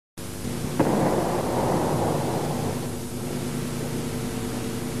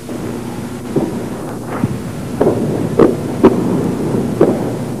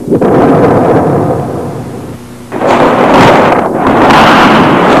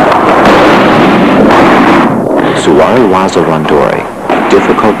Suwari-waza Randori,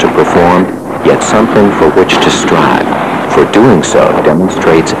 difficult to perform, yet something for which to strive, for doing so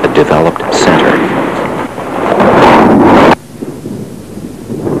demonstrates a developed center.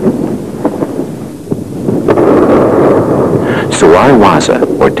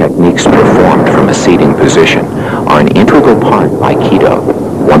 Suwari-waza, or techniques performed from a seating position, are an integral part of Aikido,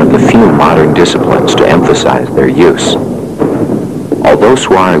 one of the few modern disciplines to emphasize their use. Although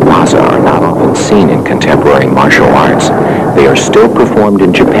Suwari-waza are not often seen in contemporary martial arts, they are still performed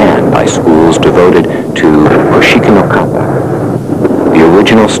in Japan by schools devoted to Hoshiki no Kata, the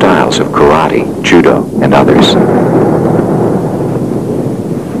original styles of karate, judo, and others.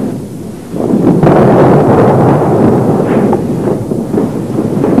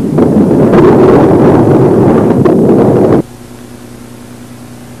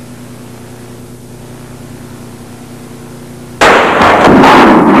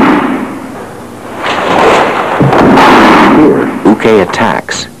 Uke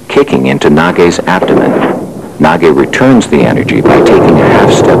attacks, kicking into Nage's abdomen. Nage returns the energy by taking a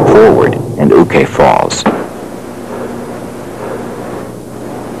half step forward, and Uke falls.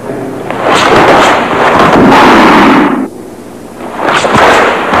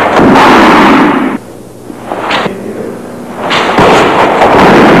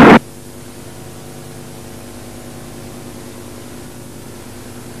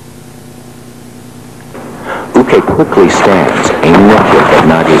 Uke quickly stands, aiming a kick at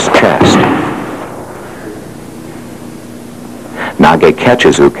Nage's chest. Nage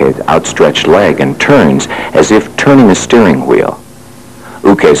catches Uke's outstretched leg and turns as if turning a steering wheel.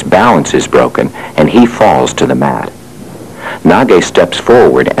 Uke's balance is broken, and he falls to the mat. Nage steps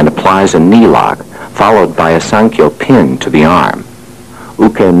forward and applies a knee lock, followed by a sankyo pin to the arm.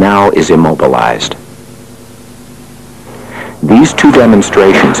 Uke now is immobilized. These two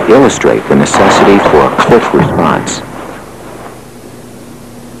demonstrations illustrate the necessity for a quick response.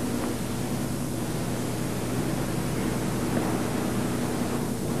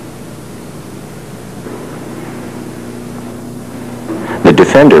 The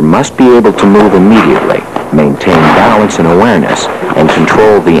defender must be able to move immediately, maintain balance and awareness, and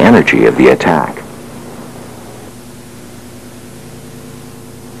control the energy of the attack.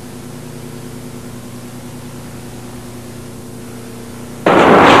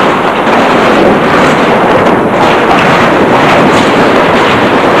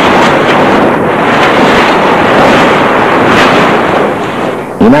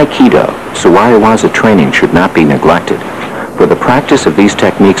 In Aikido, Suwari-waza training should not be neglected, for the practice of these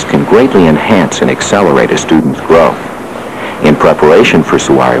techniques can greatly enhance and accelerate a student's growth. In preparation for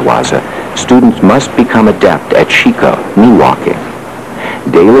Suwari-waza, students must become adept at Shiko, knee walking.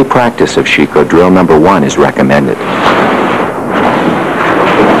 Daily practice of Shiko drill number 1 is recommended.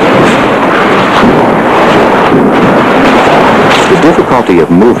 The difficulty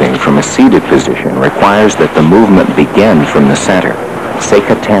of moving from a seated position requires that the movement begin from the center.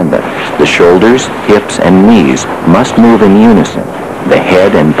 Seika tanda. The shoulders, hips, and knees must move in unison. The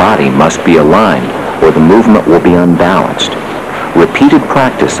head and body must be aligned, or the movement will be unbalanced. Repeated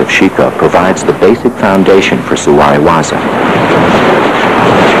practice of Shiko provides the basic foundation for Suwari-waza.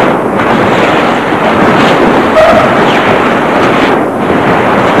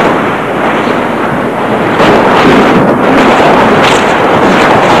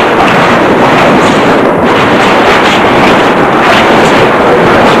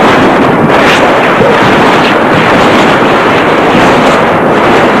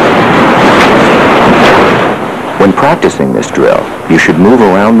 When practicing this drill, you should move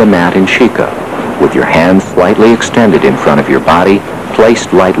around the mat in Shiko, with your hands slightly extended in front of your body,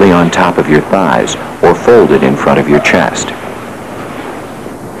 placed lightly on top of your thighs, or folded in front of your chest.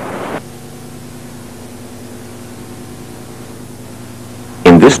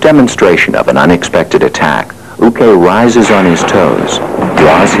 In this demonstration of an unexpected attack, Uke rises on his toes,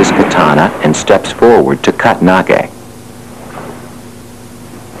 draws his katana, and steps forward to cut Nage.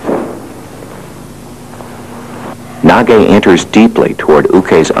 Nage enters deeply toward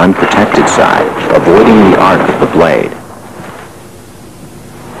Uke's unprotected side, avoiding the arc of the blade.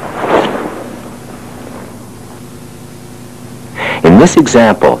 In this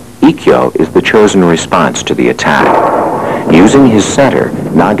example, Ikkyo is the chosen response to the attack. Using his center,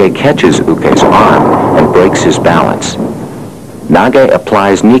 Nage catches Uke's arm and breaks his balance. Nage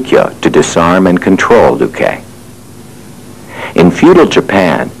applies Nikkyo to disarm and control Uke. In feudal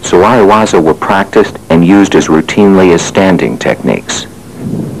Japan, Suwari-waza were practiced and used as routinely as standing techniques.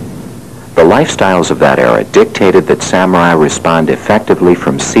 The lifestyles of that era dictated that samurai respond effectively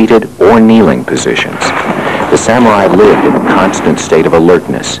from seated or kneeling positions. The samurai lived in a constant state of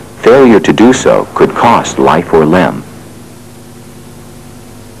alertness. Failure to do so could cost life or limb.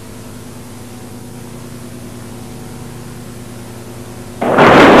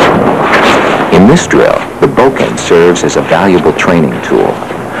 In this drill, the bokken serves as a valuable training tool.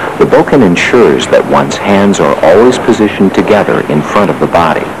 The bokken ensures that one's hands are always positioned together in front of the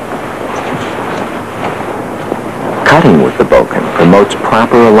body. Cutting with the bokken promotes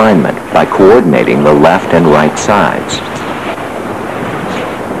proper alignment by coordinating the left and right sides.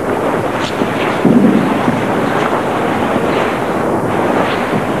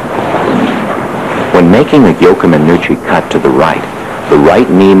 When making a yokomenuchi cut to the right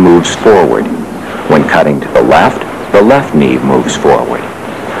knee moves forward. When cutting to the left knee moves forward.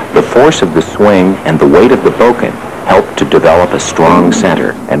 The force of the swing and the weight of the bokken help to develop a strong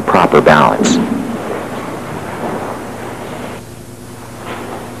center and proper balance.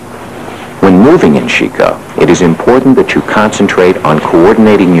 When moving in Shiko, it is important that you concentrate on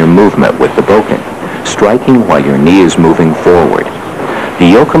coordinating your movement with the bokken, striking while your knee is moving forward.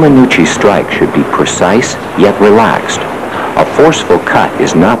 The yokomenuchi strike should be precise yet relaxed. A forceful cut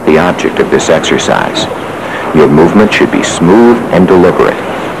is not the object of this exercise. Your movement should be smooth and deliberate.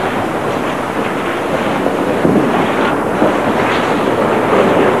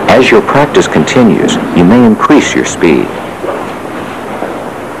 As your practice continues, you may increase your speed.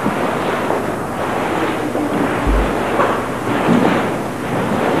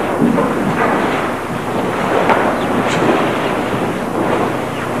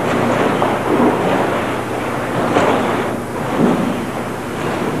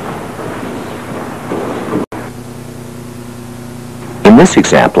 In this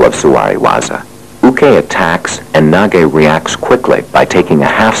example of Suwari Waza, Uke attacks and Nage reacts quickly by taking a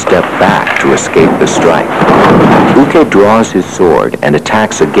half step back to escape the strike. Uke draws his sword and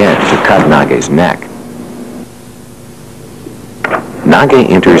attacks again to cut Nage's neck. Nage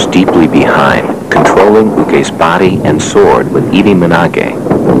enters deeply behind, controlling Uke's body and sword with Iri Minage.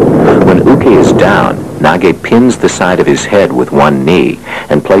 When Uke is down, Nage pins the side of his head with one knee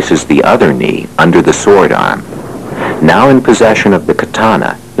and places the other knee under the sword arm. Now in possession of the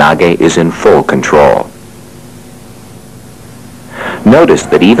katana, Nage is in full control. Notice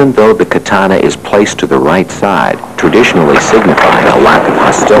that even though the katana is placed to the right side, traditionally signifying a lack of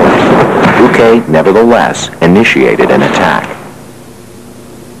hostility, Uke nevertheless initiated an attack.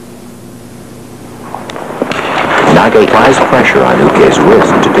 Nage applies pressure on Uke's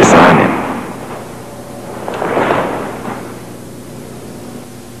wrist to disarm him.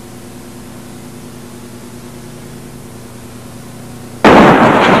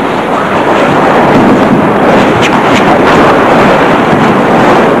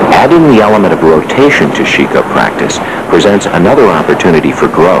 Adding the element of rotation to Shiko practice presents another opportunity for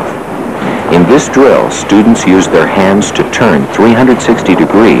growth. In this drill, students use their hands to turn 360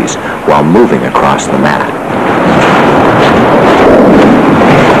 degrees while moving across the mat.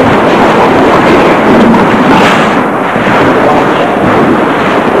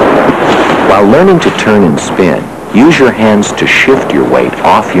 While learning to turn and spin, use your hands to shift your weight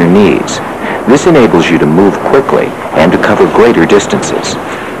off your knees. This enables you to move quickly and to cover greater distances.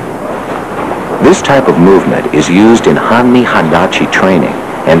 This type of movement is used in Hanmi Handachi training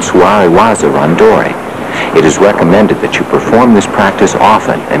and Suwari Waza Randori. It is recommended that you perform this practice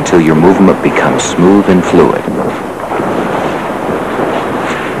often until your movement becomes smooth and fluid.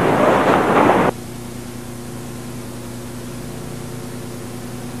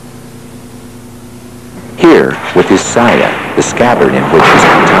 Here, with his saya, the scabbard in which his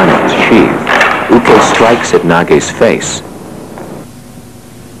katana is sheathed, Uke strikes at Nage's face.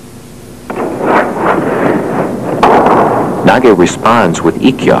 Nage responds with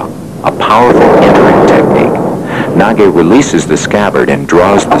Ikkyo, a powerful entering technique. Nage releases the scabbard and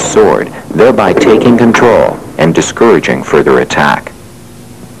draws the sword, thereby taking control and discouraging further attack.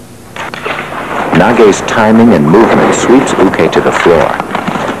 Nage's timing and movement sweeps Uke to the floor.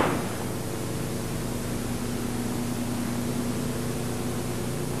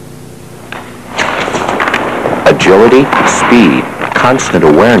 Agility, speed, constant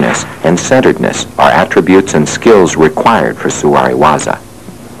awareness, and centeredness are attributes and skills required for Suwari Waza.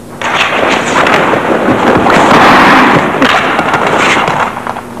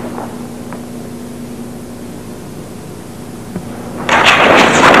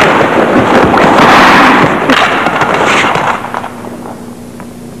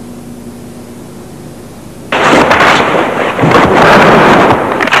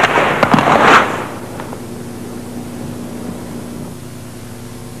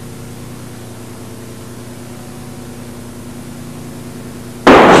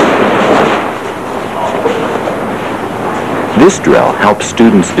 This drill helps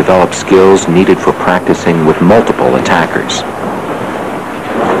students develop skills needed for practicing with multiple attackers.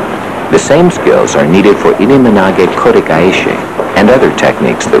 The same skills are needed for irimanage kotegaeshi and other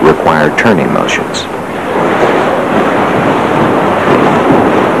techniques that require turning motions.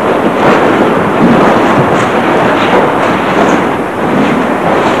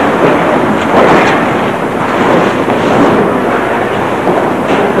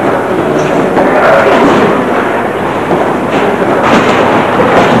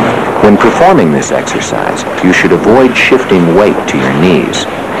 When performing this exercise, you should avoid shifting weight to your knees.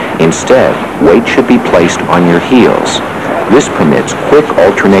 Instead, weight should be placed on your heels. This permits quick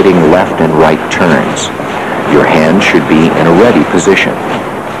alternating left and right turns. Your hands should be in a ready position.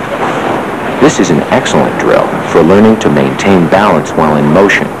 This is an excellent drill for learning to maintain balance while in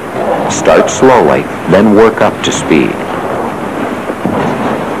motion. Start slowly, then work up to speed.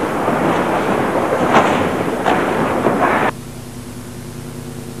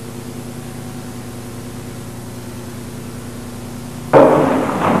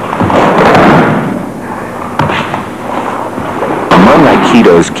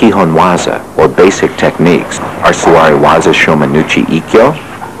 Aikido's Kihonwaza, or basic techniques, are Suwariwaza Shomanuchi Ikkyo,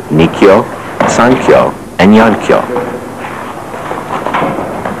 Nikkyo, Sankyo, and Yankyo.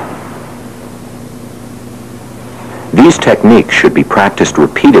 These techniques should be practiced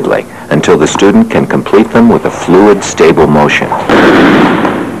repeatedly until the student can complete them with a fluid, stable motion.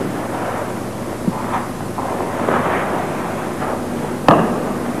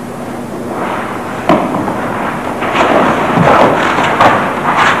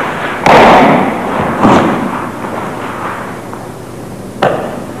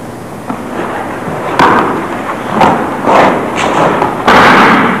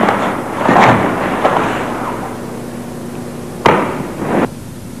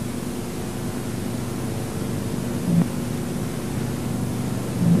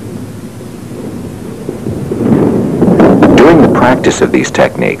 Practice of these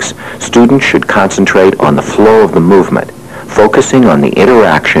techniques, students should concentrate on the flow of the movement, focusing on the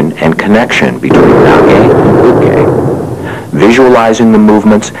interaction and connection between nage and uke. Visualizing the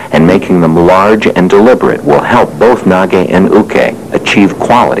movements and making them large and deliberate will help both nage and uke achieve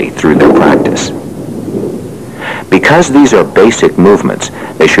quality through their practice. Because these are basic movements,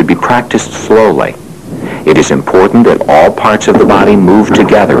 they should be practiced slowly. It is important that all parts of the body move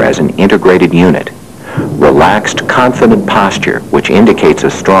together as an integrated unit. Relaxed, confident posture, which indicates a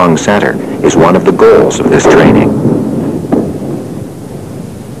strong center, is one of the goals of this training.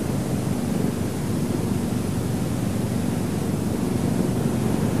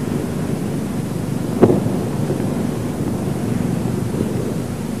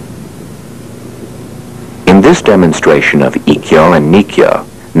 In this demonstration of Ikkyo and Nikkyo,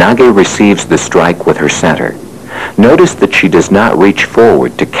 Nage receives the strike with her center. Notice that she does not reach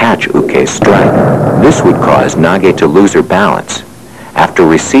forward to catch Uke's strike. This would cause Nage to lose her balance. After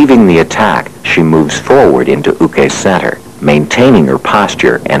receiving the attack, she moves forward into Uke's center, maintaining her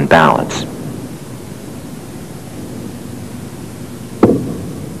posture and balance.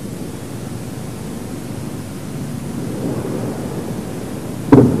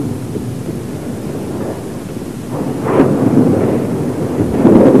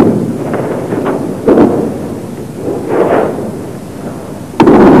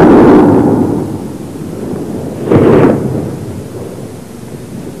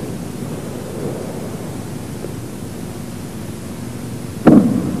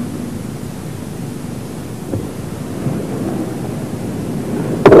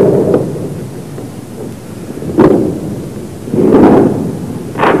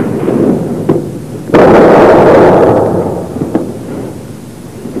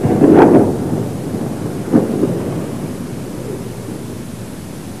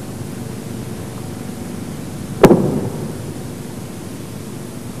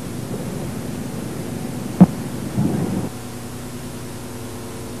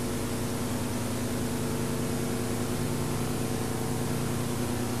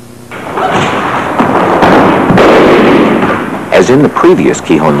 As in the previous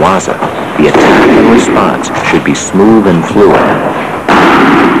Kihonwaza, the attack and response should be smooth and fluid.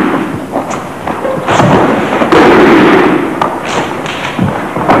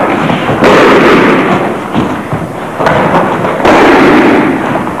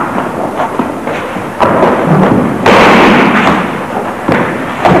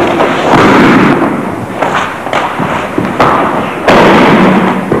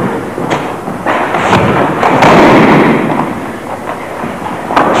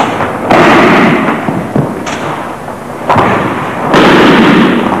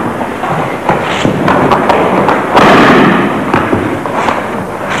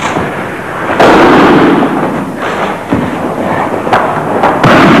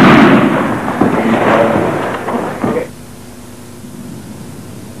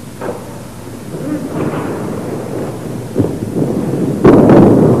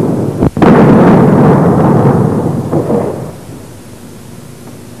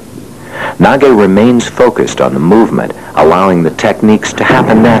 Nage remains focused on the movement, allowing the techniques to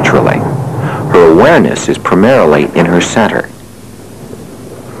happen naturally. Her awareness is primarily in her center.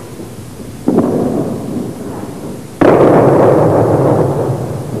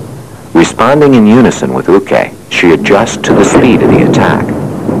 Responding in unison with Uke, she adjusts to the speed of the attack.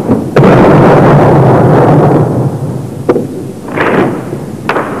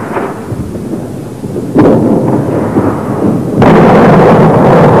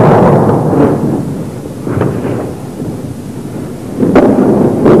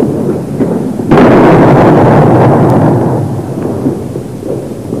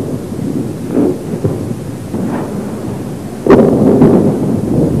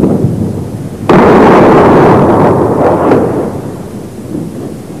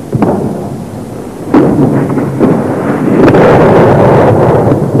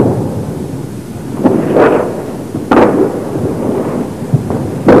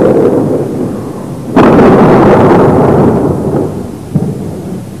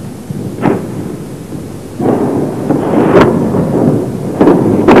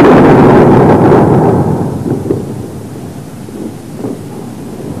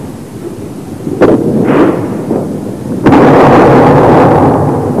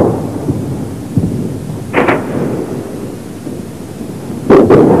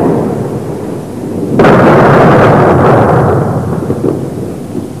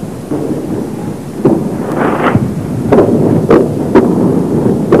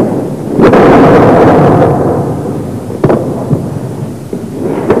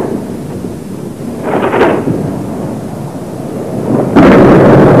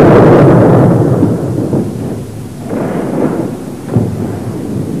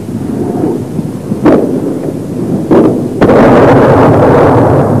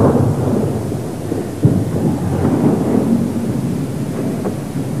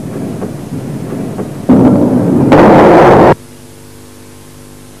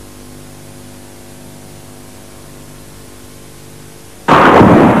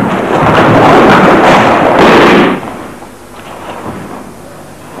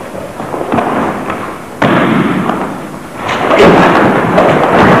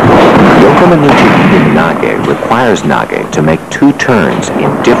 Nage requires Nage to make 2 turns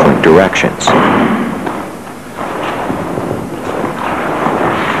in different directions.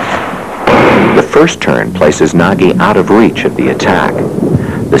 The first turn places Nage out of reach of the attack.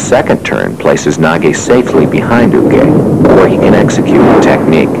 The second turn places Nage safely behind Uke, where he can execute the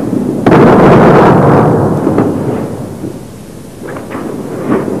technique.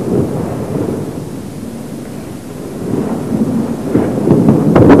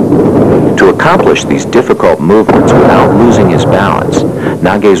 To accomplish these difficult movements without losing his balance,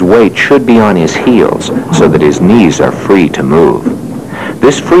 Nage's weight should be on his heels so that his knees are free to move.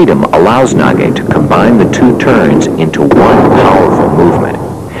 This freedom allows Nage to combine the 2 turns into one powerful movement.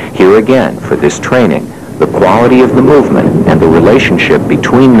 Here again, for this training, the quality of the movement and the relationship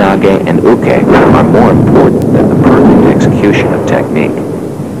between Nage and Uke are more important than the perfect execution of technique.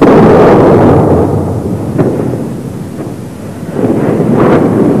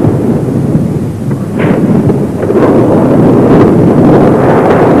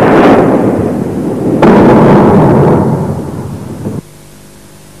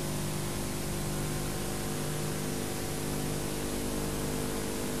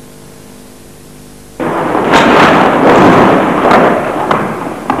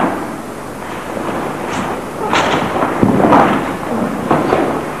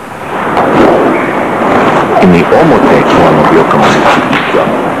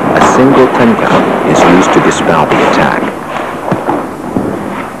 A single tenkan is used to dispel the attack.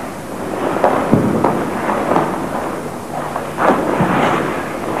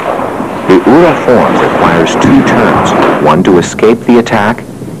 The Ura form requires 2 turns, one to escape the attack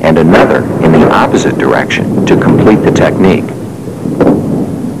and another in the opposite direction to complete the technique.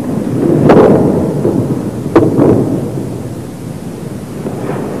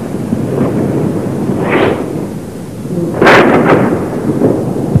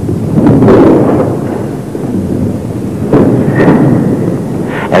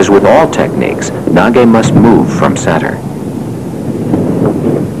 As with all techniques, Nage must move from center.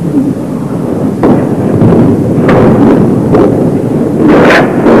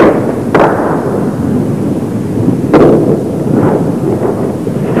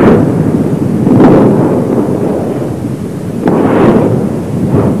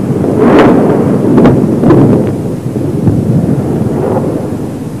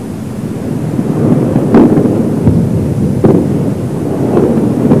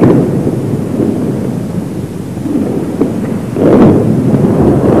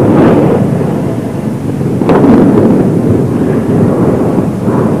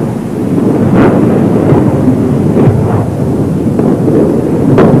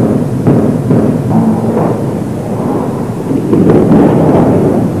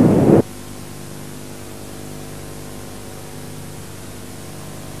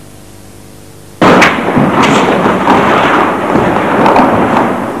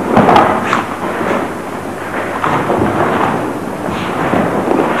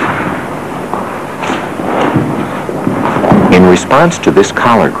 response to this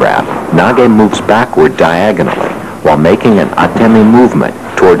collar grab, Nage moves backward diagonally while making an atemi movement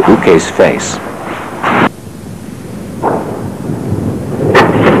toward Uke's face.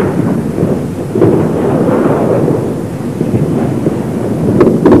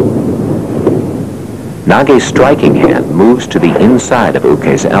 Nage's striking hand moves to the inside of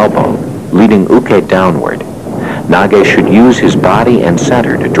Uke's elbow, leading Uke downward. Nage should use his body and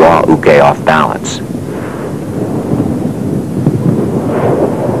center to draw Uke off balance.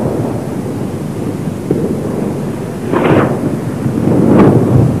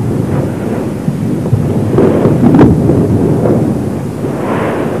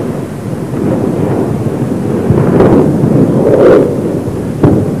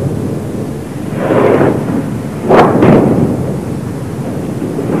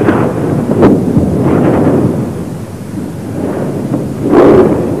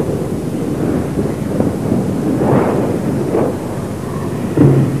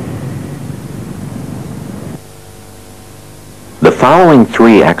 The following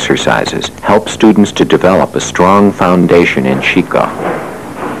 3 exercises help students to develop a strong foundation in Shiko.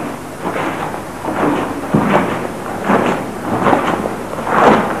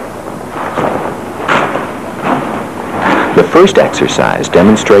 The first exercise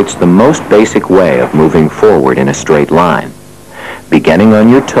demonstrates the most basic way of moving forward in a straight line. Beginning on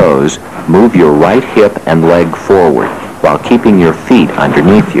your toes, move your right hip and leg forward while keeping your feet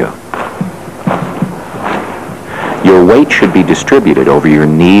underneath you. Your weight should be distributed over your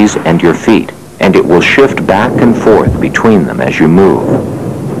knees and your feet, and it will shift back and forth between them as you move.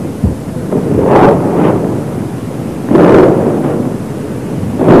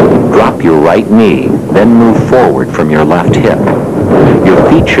 Drop your right knee, then move forward from your left hip. Your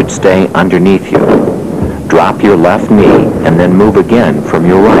feet should stay underneath you. Drop your left knee, and then move again from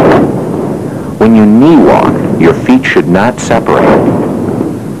your right. When you knee walk, your feet should not separate.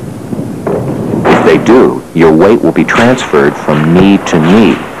 If they do, your weight will be transferred from knee to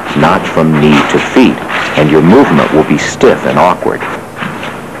knee, not from knee to feet, and your movement will be stiff and awkward.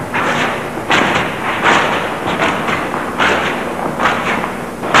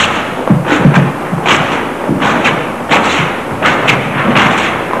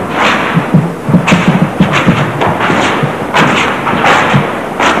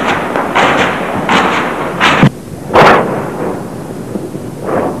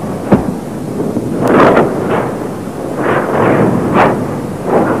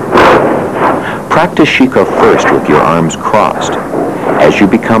 Practice Shiko first with your arms crossed. As you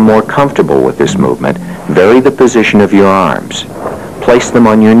become more comfortable with this movement, vary the position of your arms. Place them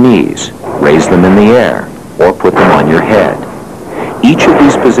on your knees, raise them in the air, or put them on your head. Each of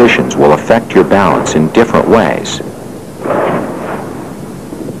these positions will affect your balance in different ways.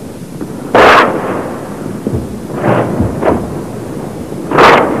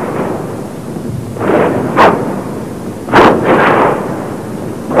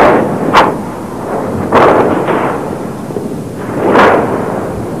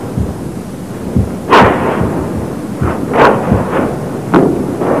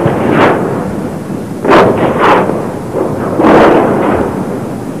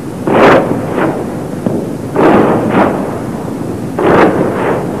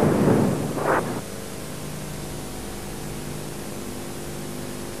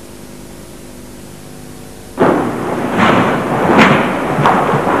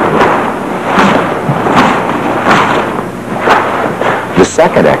 The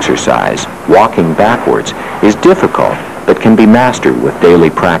second exercise, walking backwards, is difficult but can be mastered with daily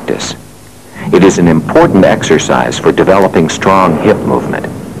practice. It is an important exercise for developing strong hip movement.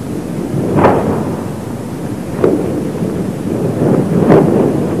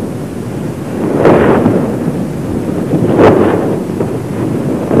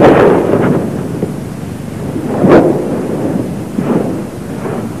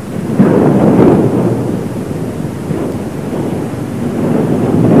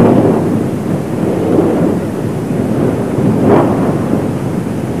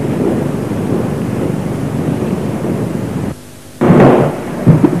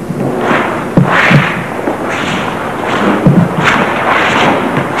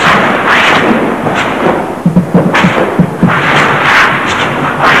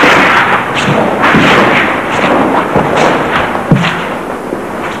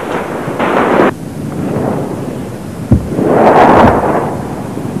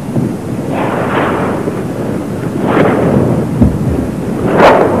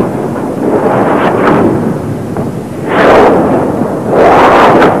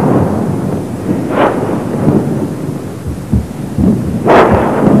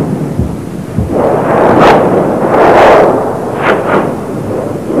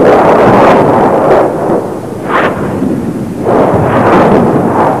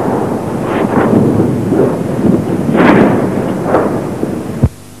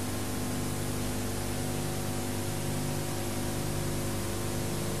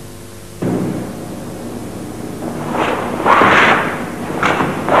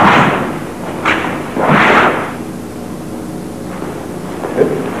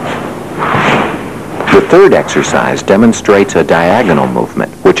 The third exercise demonstrates a diagonal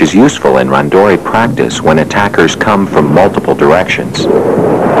movement, which is useful in randori practice when attackers come from multiple directions.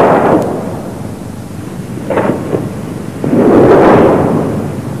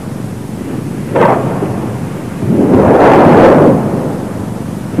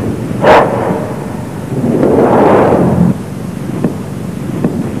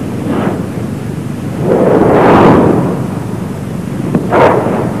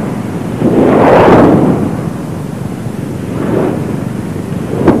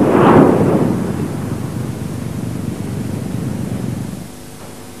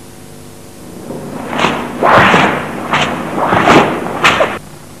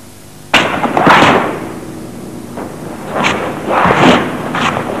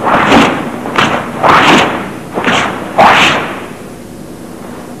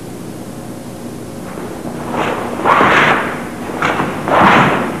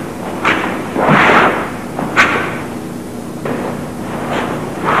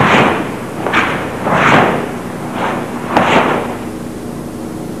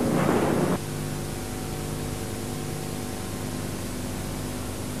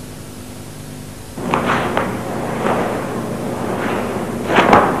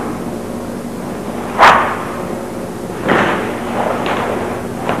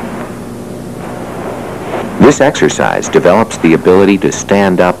 This exercise develops the ability to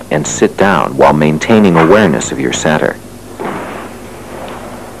stand up and sit down while maintaining awareness of your center.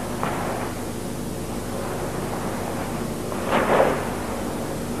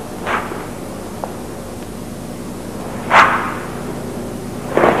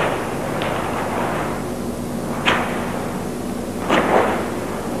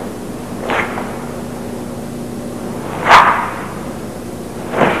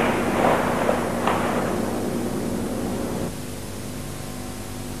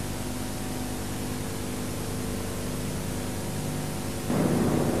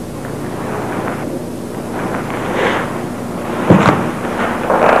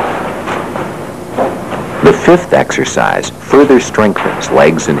 The fifth exercise further strengthens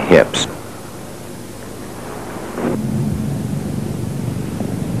legs and hips.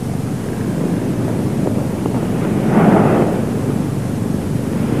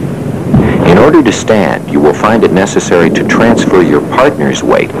 In order to stand, you will find it necessary to transfer your partner's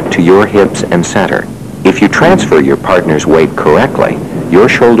weight to your hips and center. If you transfer your partner's weight correctly, your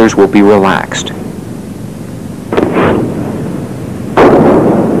shoulders will be relaxed.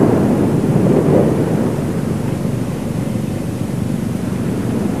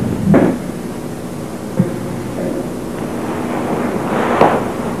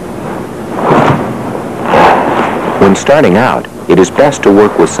 When starting out, it is best to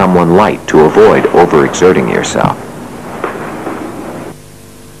work with someone light to avoid overexerting yourself.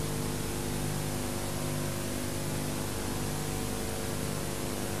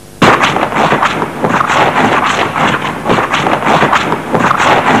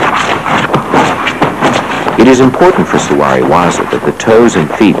 It is important for Sawari Waza that the toes and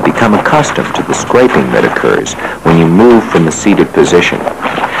feet become accustomed to the scraping that occurs when you move from the seated position.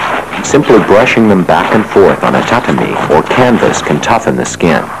 Simply brushing them back and forth on a tatami or canvas can toughen the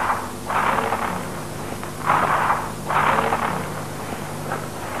skin.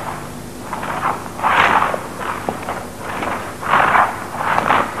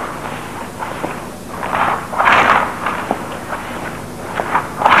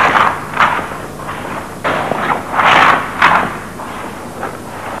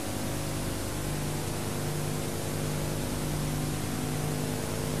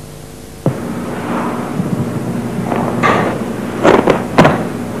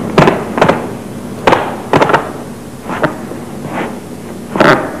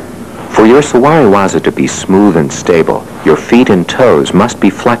 For your Sawari Waza to be smooth and stable, your feet and toes must be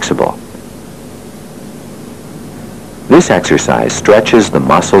flexible. This exercise stretches the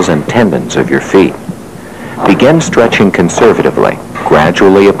muscles and tendons of your feet. Begin stretching conservatively,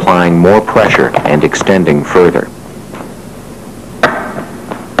 gradually applying more pressure and extending further.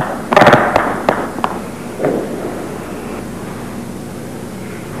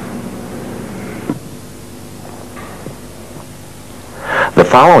 The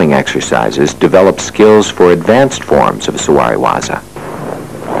following exercises develop skills for advanced forms of Sawari Waza.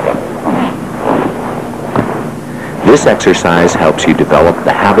 This exercise helps you develop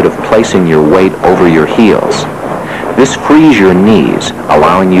the habit of placing your weight over your heels. This frees your knees,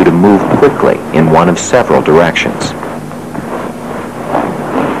 allowing you to move quickly in one of several directions.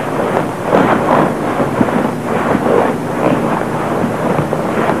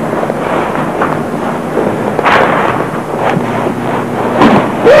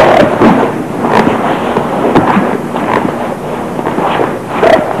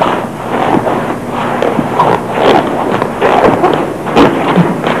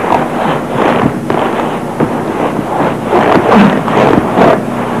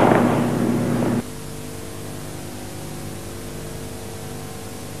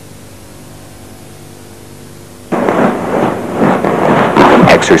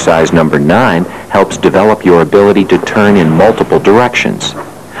 Exercise number 9 helps develop your ability to turn in multiple directions.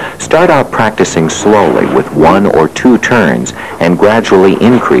 Start out practicing slowly with 1 or 2 turns and gradually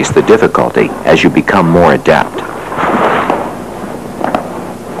increase the difficulty as you become more adept.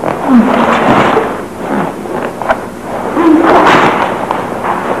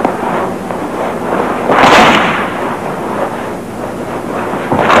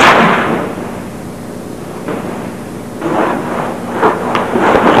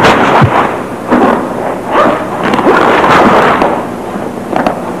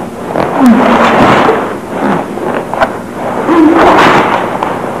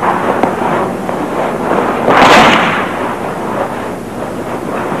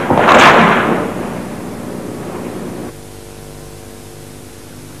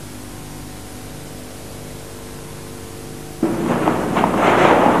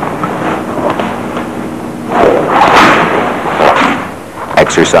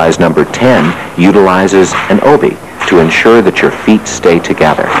 Exercise number 10 utilizes an obi to ensure that your feet stay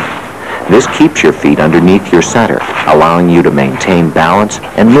together. This keeps your feet underneath your center, allowing you to maintain balance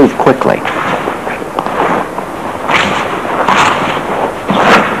and move quickly.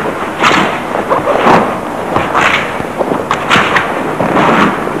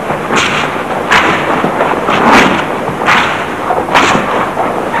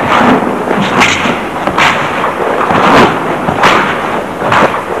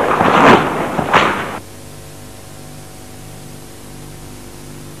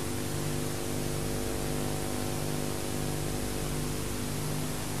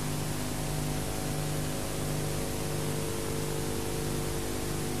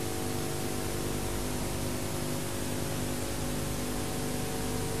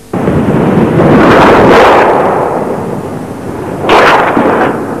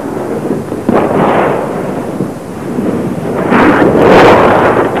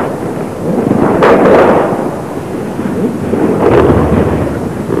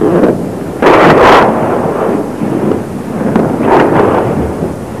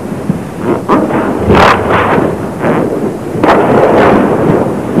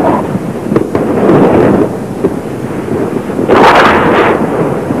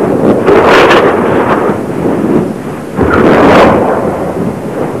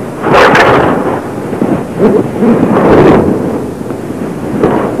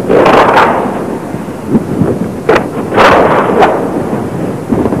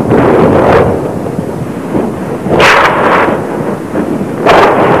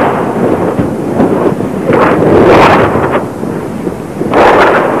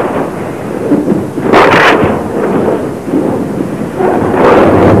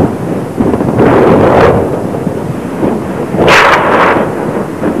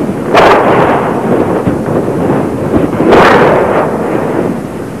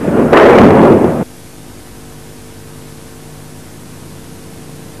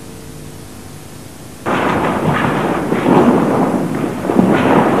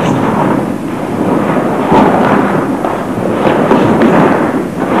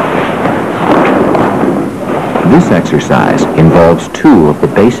 This exercise involves 2 of the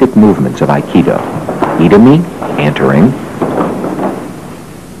basic movements of Aikido: Idami, entering,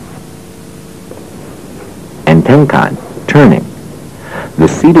 and Tenkan, turning. The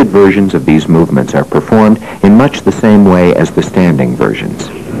seated versions of these movements are performed in much the same way as the standing versions.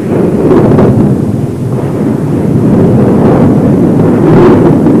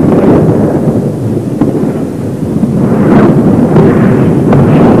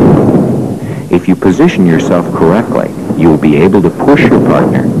 If you position yourself correctly, you will be able to push your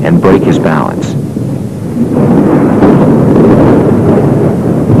partner and break his balance.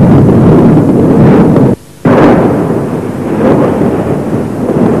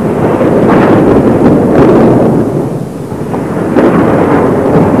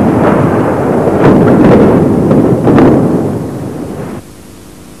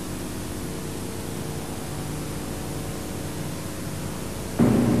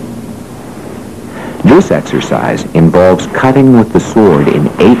 This exercise involves cutting with the sword in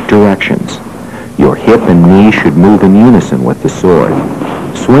 8 directions. Your hip and knee should move in unison with the sword.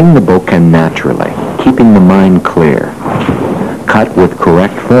 Swing the bokken naturally, keeping the mind clear. Cut with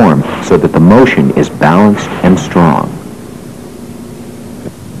correct form so that the motion is balanced and strong.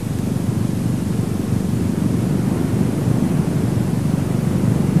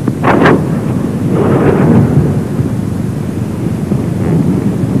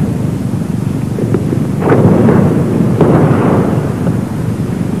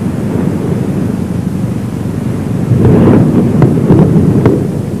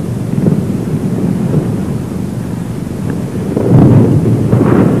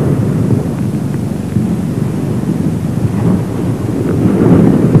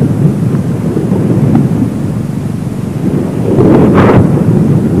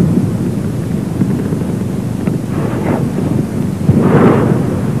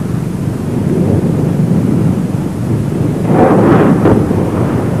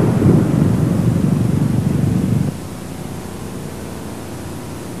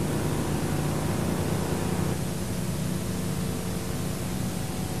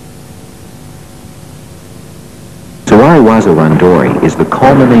 Suwaiwaza Randori is the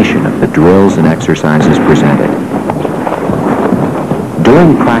culmination of the drills and exercises presented.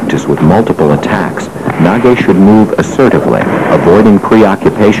 During practice with multiple attacks, Nage should move assertively, avoiding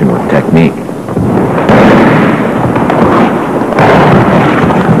preoccupation with technique.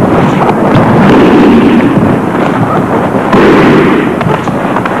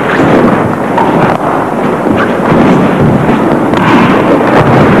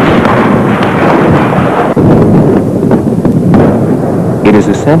 It is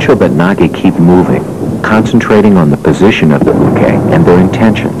essential that Nage keep moving, concentrating on the position of the uke and their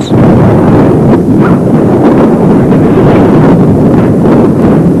intentions.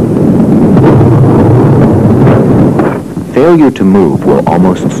 Failure to move will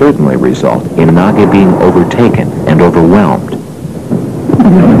almost certainly result in Nage being overtaken and overwhelmed.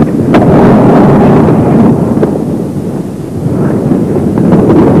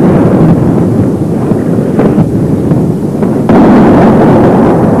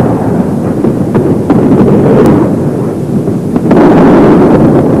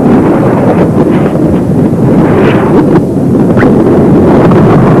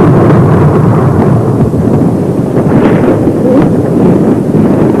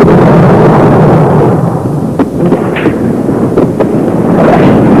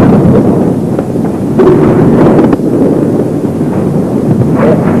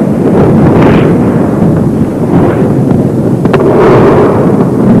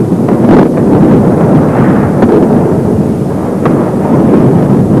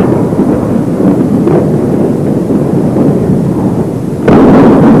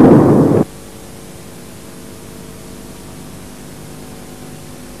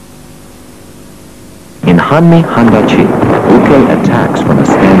 In Hanmi Handachi, uke attacks from a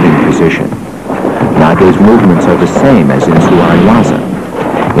standing position. Nage's movements are the same as in Suwaiwaza.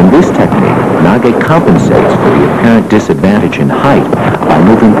 In this technique, Nage compensates for the apparent disadvantage in height by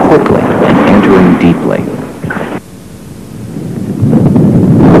moving quickly and entering deeply.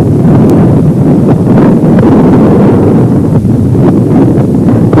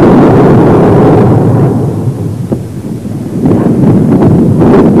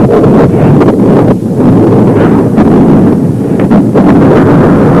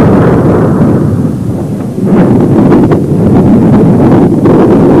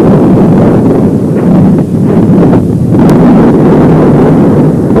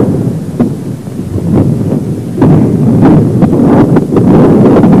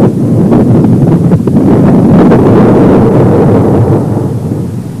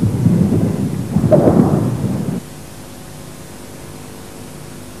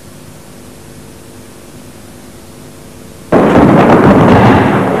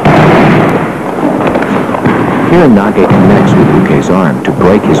 Here Nage connects with Uke's arm to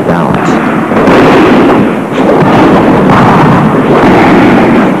break his balance.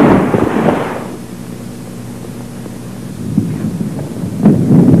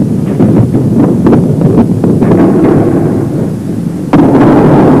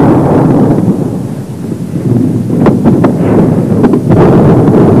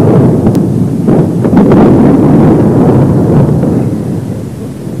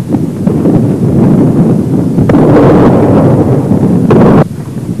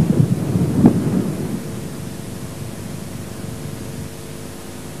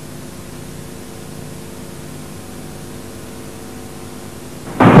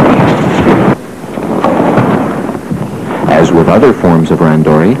 As with other forms of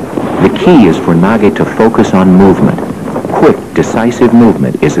Randori, the key is for Nage to focus on movement. Quick, decisive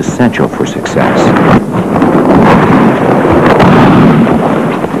movement is essential for success.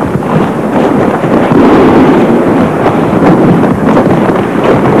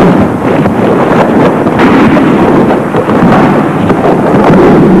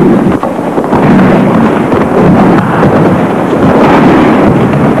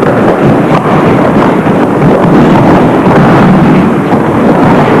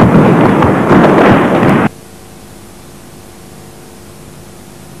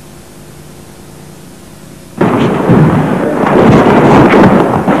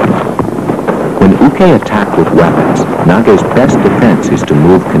 Attack with weapons, Nage's best defense is to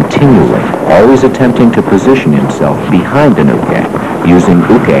move continually, always attempting to position himself behind an uke, using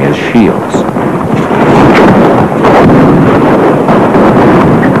uke as shields.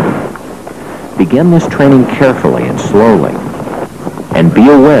 Begin this training carefully and slowly, and be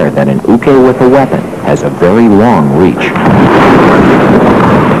aware that an uke with a weapon has a very long reach.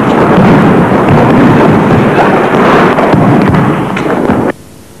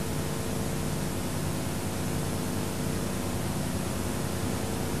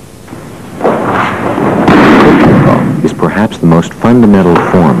 perhaps the most fundamental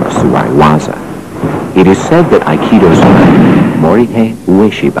form of Suwaiwaza. It is said that Aikido's knight, Morihei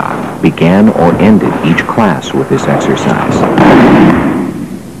Ueshiba, began or ended each class with this exercise.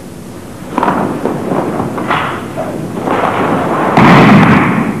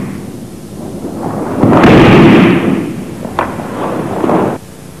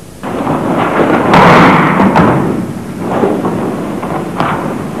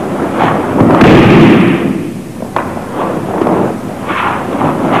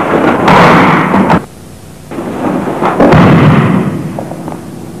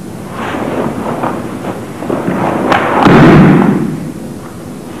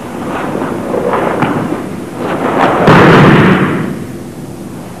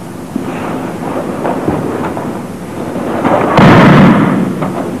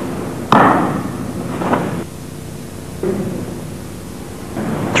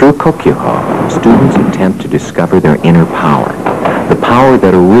 Through Kokyuho, students attempt to discover their inner power, the power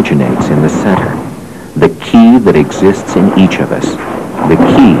that originates in the center, the key that exists in each of us, the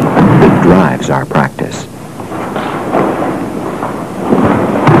key that drives our practice.